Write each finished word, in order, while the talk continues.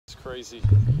crazy.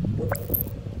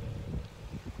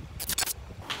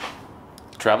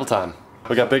 Travel time.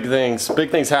 We got big things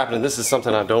happening. This is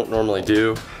something I don't normally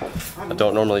do. I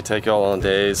don't normally take y'all on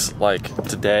days like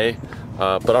today,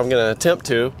 but I'm gonna attempt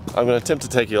to. I'm gonna attempt to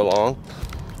take you along.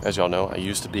 As y'all know, I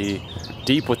used to be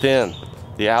deep within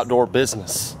the outdoor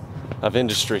business of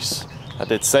industries. I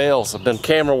did sales, I've done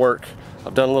camera work,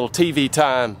 I've done a little TV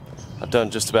time, I've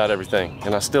done just about everything,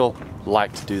 and I still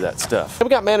like to do that stuff. And we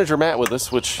got manager Matt with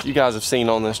us, which you guys have seen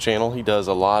on this channel. He does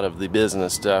a lot of the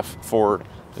business stuff for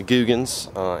the Googans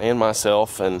and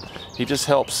myself, and he just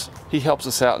helps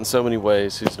us out in so many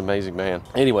ways. He's an amazing man.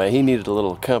 Anyway, he needed a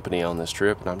little company on this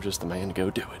trip, and I'm just the man to go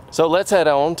do it. So let's head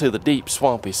on to the deep,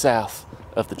 swampy south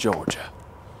of the Georgia.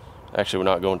 Actually,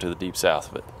 we're not going to the deep south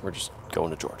of it. We're just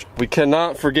going to Georgia. We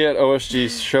cannot forget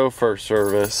OSG's chauffeur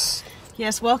service.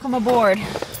 Yes, welcome aboard.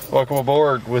 Welcome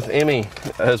aboard with Emmy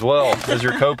as well as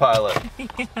your co-pilot.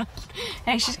 Yeah.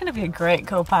 Hey, she's gonna be a great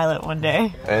co-pilot one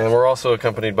day. And we're also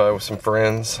accompanied by some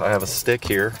friends. I have a stick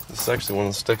here. This is actually one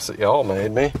of the sticks that y'all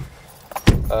made me.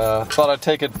 Thought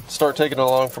I'd start taking it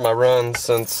along for my runs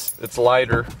since it's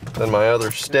lighter than my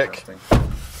other stick.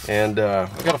 And I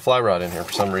got a fly rod in here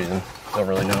for some reason. Don't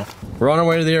really know. We're on our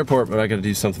way to the airport, but I gotta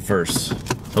do something first.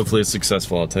 Hopefully it's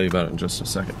successful. I'll tell you about it in just a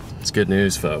second. It's good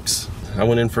news, folks. I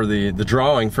went in for the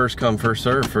drawing, first come, first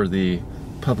serve, for the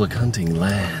public hunting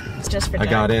land. It's just for I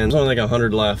got in. There's only like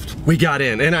 100 left. We got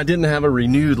in, and I didn't have a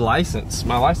renewed license.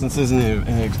 My license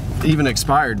isn't even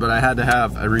expired, but I had to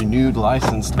have a renewed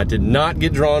license. I did not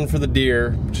get drawn for the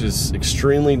deer, which is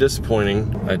extremely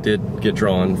disappointing. I did get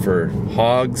drawn for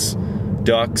hogs,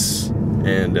 ducks,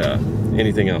 and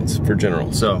anything else for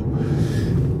general. So,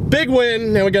 big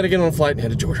win. Now we got to get on a flight and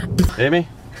head to Georgia. Amy,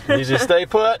 you just stay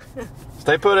put.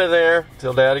 Stay put in there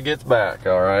till Daddy gets back,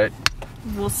 all right?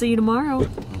 We'll see you tomorrow.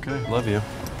 Okay, love you.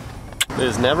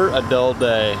 There's never a dull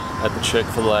day at the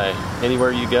Chick-fil-A,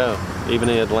 anywhere you go, even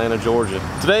in Atlanta, Georgia.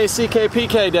 Today is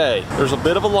CKPK Day. There's a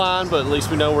bit of a line, but at least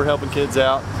we know we're helping kids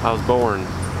out. I was born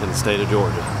in the state of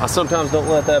Georgia. I sometimes don't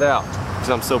let that out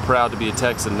because I'm so proud to be a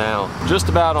Texan now. Just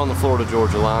about on the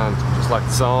Florida-Georgia line, just like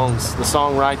the songs, the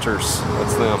songwriters,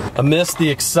 that's them. Amidst the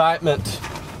excitement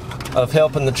of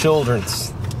helping the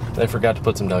children's, they forgot to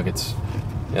put some nuggets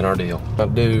in our deal. I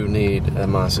do need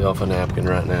myself a napkin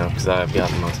right now because I've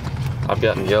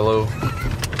gotten yellow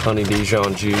honey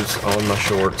Dijon juice on my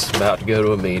shorts, about to go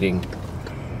to a meeting.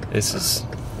 This is,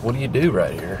 what do you do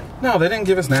right here? No, they didn't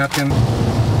give us napkin.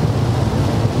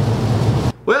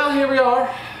 Well, here we are,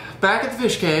 back at the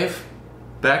fish cave,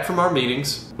 back from our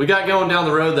meetings. We got going down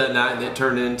the road that night and it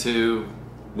turned into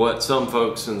what some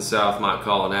folks in the South might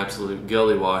call an absolute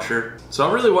gully washer. So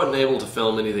I really wasn't able to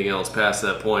film anything else past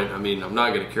that point. I mean, I'm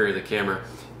not gonna carry the camera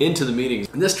into the meetings.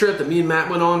 And this trip that me and Matt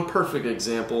went on, perfect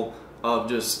example of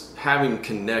just having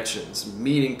connections,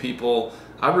 meeting people.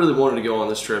 I really wanted to go on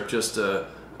this trip just to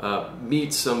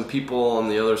meet some people on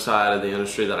the other side of the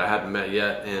industry that I hadn't met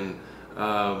yet, and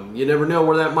you never know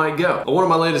where that might go. One of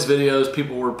my latest videos,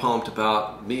 people were pumped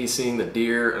about me seeing the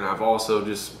deer, and I've also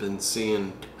just been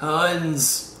seeing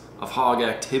tons of hog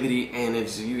activity, and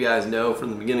as you guys know from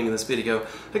the beginning of this video,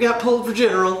 I got pulled for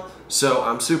general, so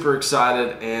I'm super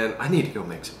excited, and I need to go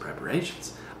make some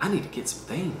preparations. I need to get some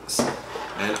things.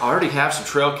 And I already have some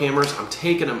trail cameras. I'm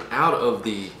taking them out of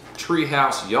the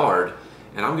treehouse yard,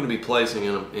 and I'm gonna be placing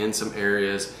them in some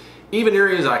areas, even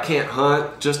areas I can't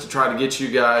hunt, just to try to get you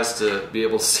guys to be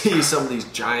able to see some of these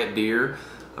giant deer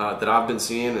that I've been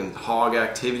seeing, and hog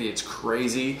activity. It's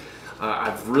crazy.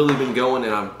 I've really been going,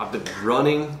 and I've been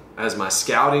running as my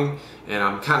scouting, and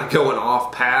I'm kind of going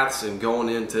off paths and going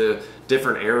into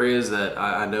different areas that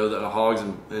I know that the hogs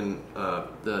and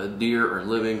the deer are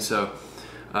living. So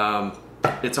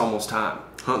it's almost time.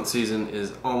 Hunting season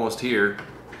is almost here.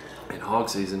 And hog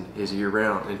season is year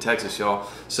round in Texas, y'all.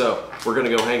 So we're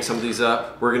gonna go hang some of these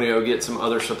up. We're gonna go get some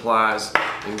other supplies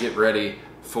and get ready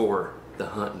for the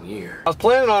hunting year. I was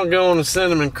planning on going to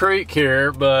Cinnamon Creek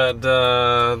here, but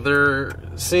there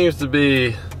seems to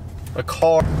be a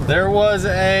car. There was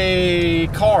a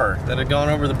car that had gone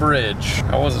over the bridge.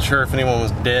 I wasn't sure if anyone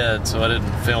was dead, so I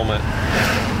didn't film it.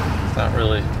 It's not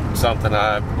really something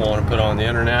I want to put on the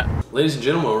internet. Ladies and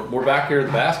gentlemen, we're back here at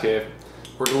the Bass Cave.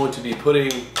 We're going to be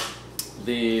putting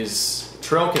these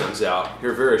trail cams out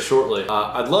here very shortly.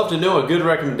 I'd love to know a good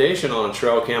recommendation on a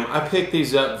trail cam. I picked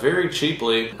these up very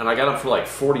cheaply, and I got them for like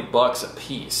 40 bucks a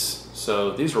piece.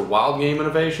 So these are Wild Game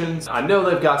Innovations. I know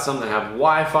they've got some that have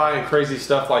Wi-Fi and crazy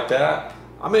stuff like that.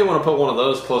 I may want to put one of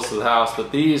those close to the house,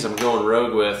 but these I'm going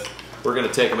rogue with. We're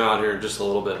gonna take them out here in just a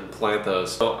little bit and plant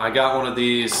those. So I got one of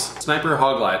these Sniper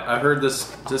Hog Light. I heard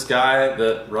this guy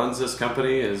that runs this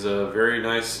company is a very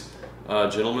nice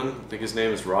gentleman. I think his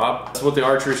name is Rob. That's what the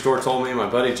archery store told me. My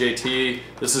buddy JT.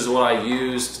 This is what I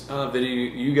used.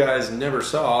 Video you guys never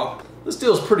saw. This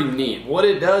deal is pretty neat. What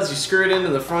it does, you screw it into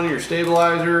the front of your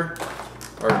stabilizer,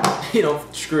 or you know,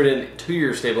 screw it into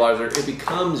your stabilizer. It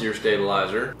becomes your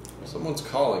stabilizer. Someone's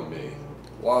calling me.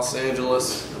 Los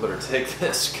Angeles. I better take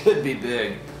this. Could be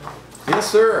big. Yes,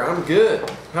 sir. I'm good.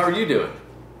 How are you doing?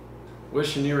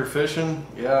 Wishing you were fishing?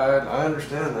 Yeah, I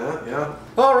understand that, yeah.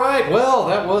 All right, well,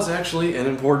 that was actually an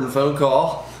important phone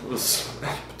call. It was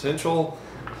a potential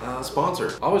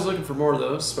sponsor. Always looking for more of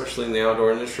those, especially in the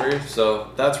outdoor industry, so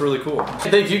that's really cool.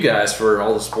 Thank you guys for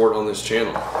all the support on this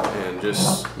channel and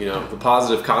just, you know, the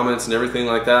positive comments and everything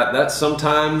like that. That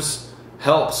sometimes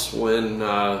helps when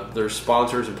there's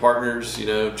sponsors and partners, you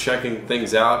know, checking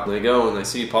things out, and they go and they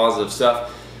see positive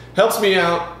stuff. Helps me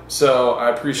out, so I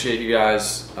appreciate you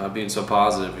guys being so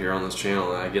positive here on this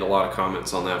channel. I get a lot of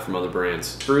comments on that from other brands.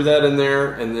 Screw that in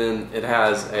there, and then it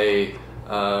has a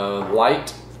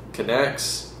light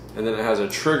connects, and then it has a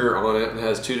trigger on it. It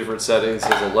has two different settings.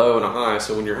 It has a low and a high,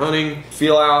 so when you're hunting,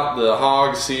 feel out the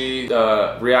hog, see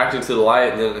reacting to the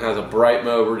light, and then it has a bright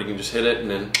mode where you can just hit it,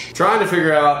 and then trying to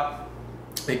figure out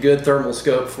a good thermal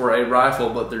scope for a rifle,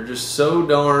 but they're just so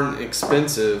darn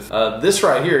expensive. This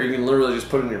right here, you can literally just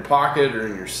put in your pocket or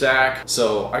in your sack.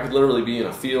 So I could literally be in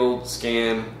a field,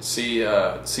 scan, see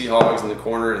hogs in the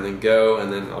corner, and then go,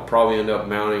 and then I'll probably end up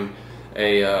mounting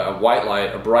a white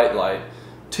light, a bright light,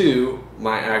 to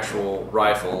my actual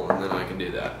rifle, and then I can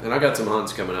do that. And I got some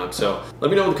hunts coming up, so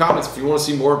let me know in the comments if you want to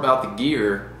see more about the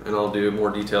gear, and I'll do a more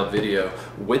detailed video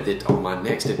with it on my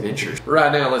next adventure.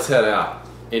 Right now, let's head out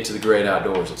into the great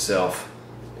outdoors itself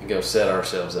and go set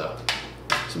ourselves up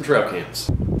some trail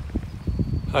cams.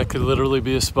 I could literally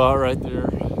be a spot right there.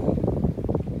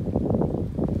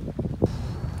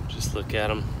 Just look at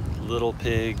them. Little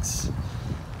pigs,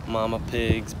 mama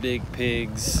pigs, big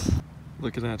pigs.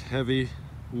 Look at that heavy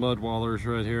mud wallers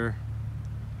right here.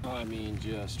 I mean,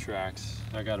 just tracks.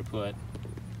 I gotta put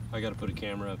a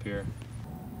camera up here.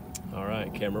 All right,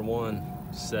 camera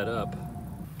 1 set up.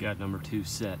 Got number 2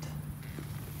 set.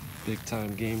 Big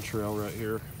time game trail right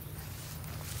here.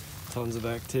 Tons of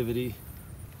activity.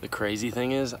 The crazy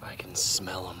thing is I can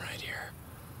smell them right here.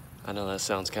 I know that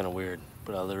sounds kind of weird,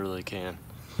 but I literally can.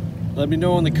 Let me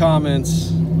know in the comments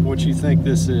what you think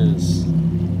this is.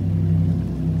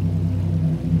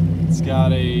 It's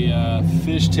got a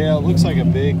fish tail. It looks like a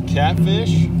big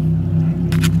catfish.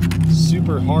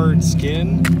 Super hard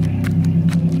skin.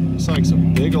 Looks like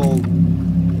some big old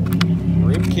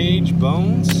rib cage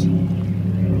bones.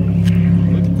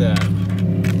 Look at that.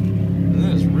 And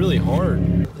that is really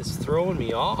hard. It's throwing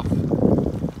me off.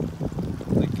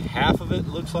 Like half of it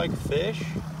looks like fish.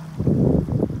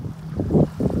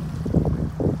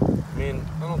 I mean,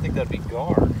 I don't think that'd be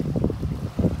gar,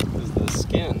 because the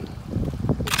skin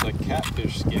looks like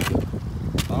catfish skin.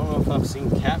 I don't know if I've seen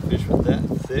catfish with that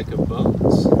thick of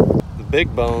bones. The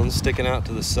big bones sticking out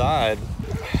to the side.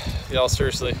 Y'all,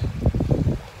 seriously,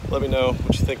 let me know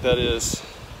what you think that is.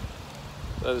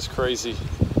 That is crazy.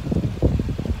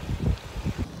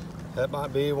 That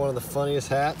might be one of the funniest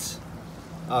hats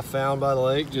I found by the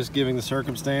lake, just giving the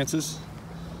circumstances.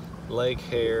 Lake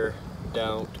hair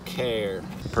don't care.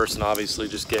 The person obviously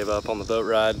just gave up on the boat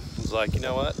ride. Was like, you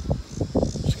know what?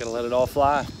 Just gonna let it all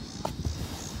fly.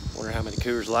 Wonder how many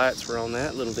Coors Lights were on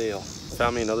that little deal.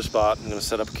 Found me another spot. I'm gonna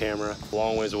set up a camera a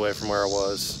long ways away from where I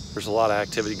was. There's a lot of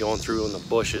activity going through in the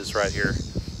bushes right here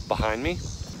behind me.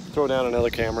 Throw down another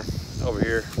camera over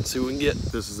here and see what we can get.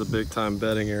 This is a big time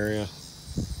bedding area.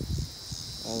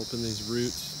 All up in these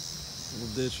roots,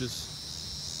 little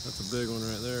ditches. That's a big one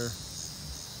right there.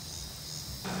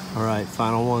 All right,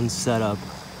 final one set up.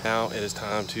 Now it is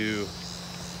time to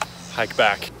hike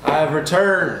back. I've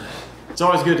returned. It's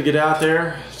always good to get out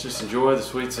there. Just enjoy the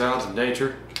sweet sounds of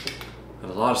nature.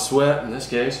 And a lot of sweat in this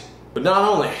case. But not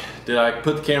only did I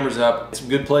put the cameras up, some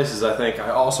good places I think.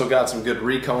 I also got some good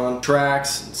recon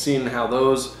tracks, seeing how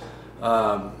those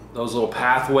little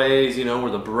pathways, you know,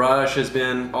 where the brush has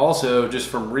been. Also, just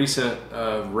from recent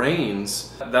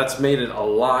rains, that's made it a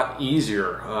lot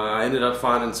easier. I ended up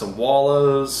finding some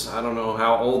wallows. I don't know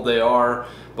how old they are,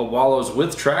 but wallows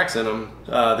with tracks in them.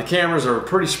 The cameras are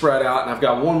pretty spread out, and I've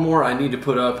got one more I need to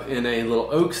put up in a little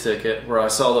oak thicket where I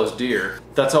saw those deer.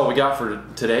 That's all we got for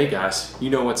today, guys. You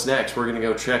know what's next. We're gonna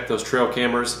go check those trail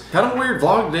cameras. Kind of a weird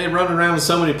vlog today, running around in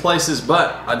so many places,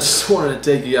 but I just wanted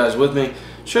to take you guys with me,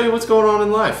 show you what's going on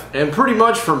in life. And pretty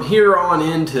much from here on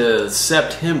into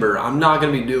September, I'm not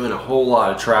gonna be doing a whole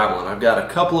lot of traveling. I've got a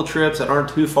couple of trips that aren't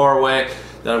too far away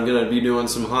that I'm gonna be doing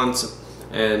some hunts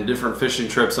and different fishing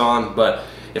trips on, but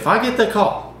if I get the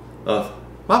call of,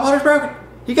 my water's broken,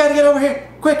 You gotta get over here,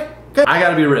 quick. I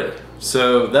gotta be ready.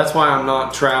 So that's why I'm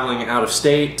not traveling out of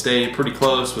state. Stay pretty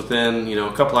close, within, you know,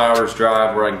 a couple hours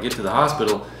drive where I can get to the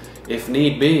hospital if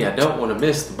need be. I don't want to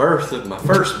miss the birth of my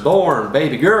firstborn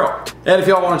baby girl. And if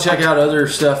y'all want to check out other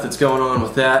stuff that's going on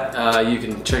with that, you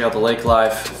can check out the Lake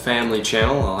Life family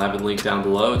channel. I'll have it linked down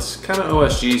below. It's kind of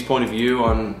OSG's point of view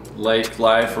on lake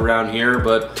life around here,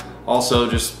 but also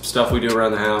just stuff we do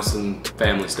around the house and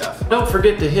family stuff. Don't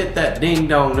forget to hit that ding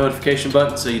dong notification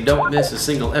button so you don't miss a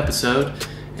single episode.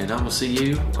 And I will see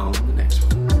you on the